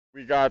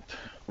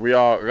We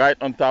are right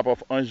on top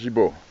of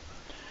Angibeau.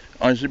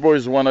 Angibeau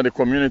is one of the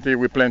community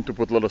we plan to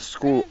put a little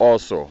school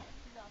also.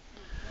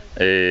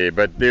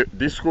 But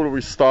this school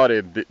we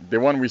started, the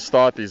one we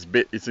start it's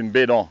in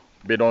Bédon.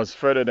 Bédon is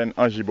further than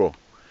Angibeau.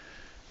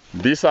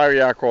 This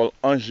area called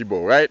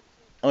Angibeau, right?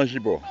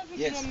 Angibeau.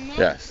 Yes.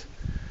 Yes.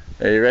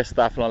 Rest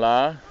staff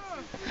là.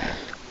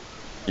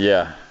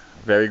 Yeah,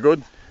 very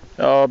good.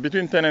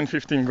 Between 10 and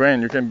 15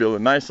 grand, you can build a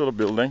nice little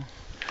building.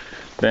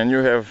 Then you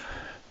have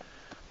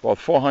about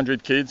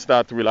 400 kids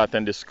that will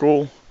attend the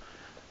school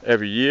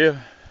every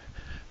year.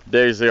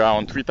 There is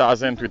around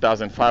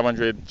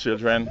 3,500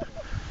 children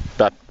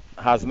that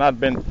has not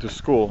been to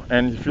school.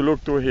 And if you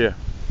look through here,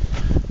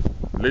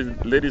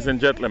 ladies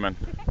and gentlemen,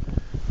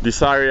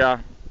 this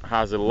area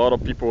has a lot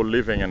of people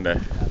living in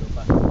there.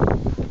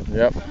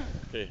 Yep.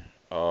 Okay.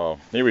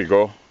 Here we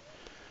go.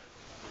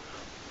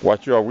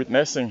 What you are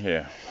witnessing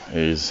here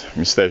is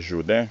Mr.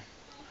 Jourdain.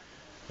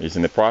 He's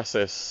in the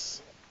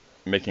process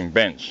making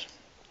bench.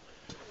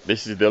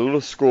 This is the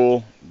little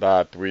school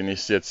that we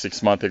initiated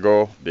 6 months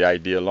ago, the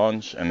idea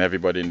launch, and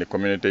everybody in the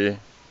community,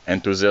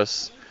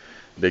 enthusiasts,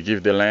 they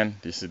give the land.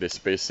 This is the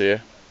space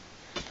here.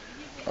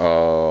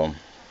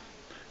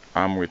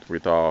 I'm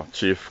with our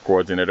chief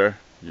coordinator,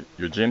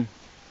 Eugene.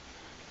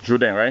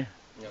 Jourdain, right?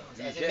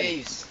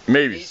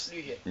 Mavis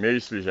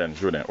Lujen,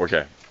 Jourdain,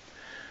 okay.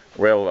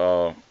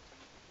 Well,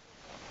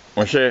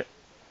 mon cher,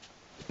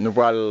 nous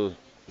allons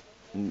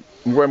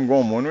voir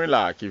mon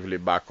là qui veut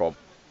backup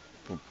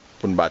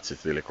pour nous bâtir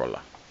l'école là.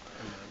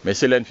 Mais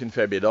c'est l'un fin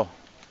faire bédon.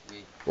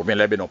 Ou bien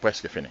les bédon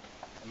presque fini.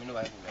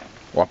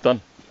 Wapton.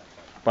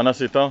 Pendant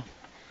ce temps,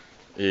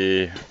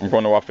 et on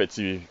va faire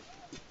petit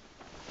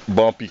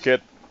bon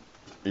piquet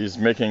is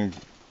making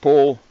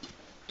pole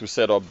to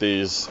set up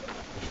this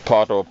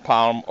part of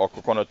palm or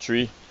coconut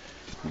tree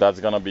that's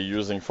gonna be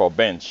using for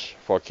bench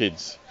for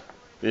kids.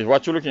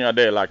 What you're looking at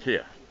there, like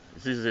here,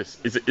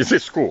 it's a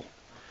school.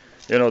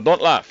 You know,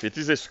 don't laugh. It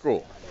is a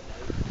school.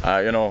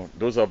 You know,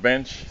 those are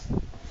bench.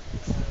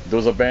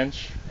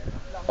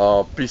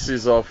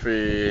 Pieces of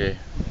a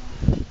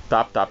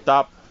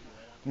tap.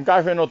 You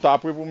can't have no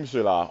tap pour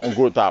monsieur là. On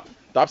go tap.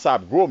 Tap ça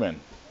go man.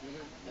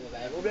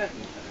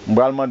 Je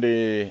vais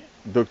demander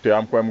docteur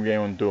am quoi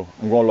m'gagne un tout.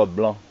 M'gon l'autre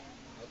blanc.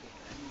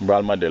 Je vais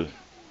demander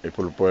et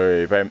pour nous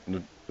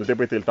te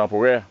prêter le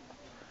temporaire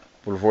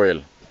pour le voir.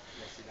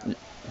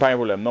 Pas un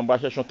problème. Non, on va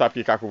chercher un tap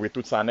qui a couvert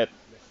toute sa net.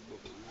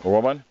 Vous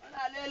comprenez?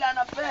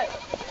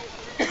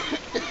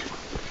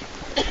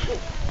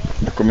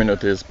 The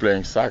community is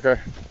playing soccer.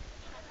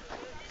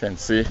 You can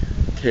see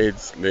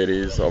kids,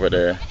 ladies over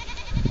there,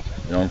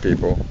 young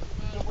people.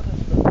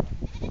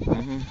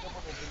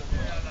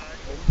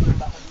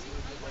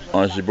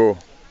 Angibeau.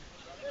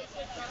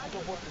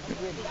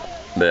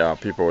 There are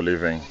people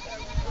living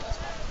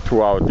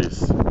throughout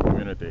this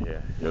community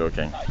here. You're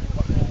looking.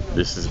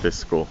 This is the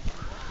school.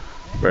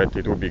 But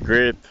it would be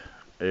great.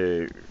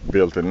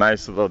 Built a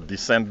nice little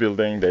decent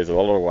building. There's a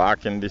lot of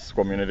work in this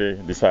community,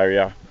 this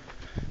area.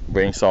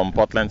 Bring some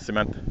Portland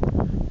cement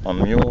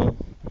on mule,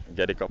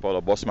 get a couple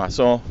of boss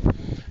maçons,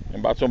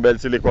 and back some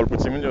belts l'école pour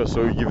Timinio,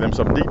 so you give them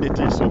some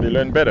dignity so they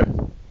learn better.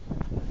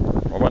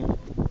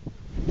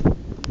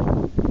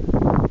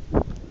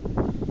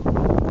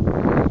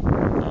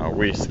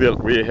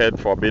 We head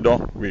for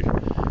Bédon.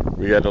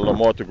 We had a lot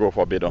more to go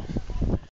for Bédon.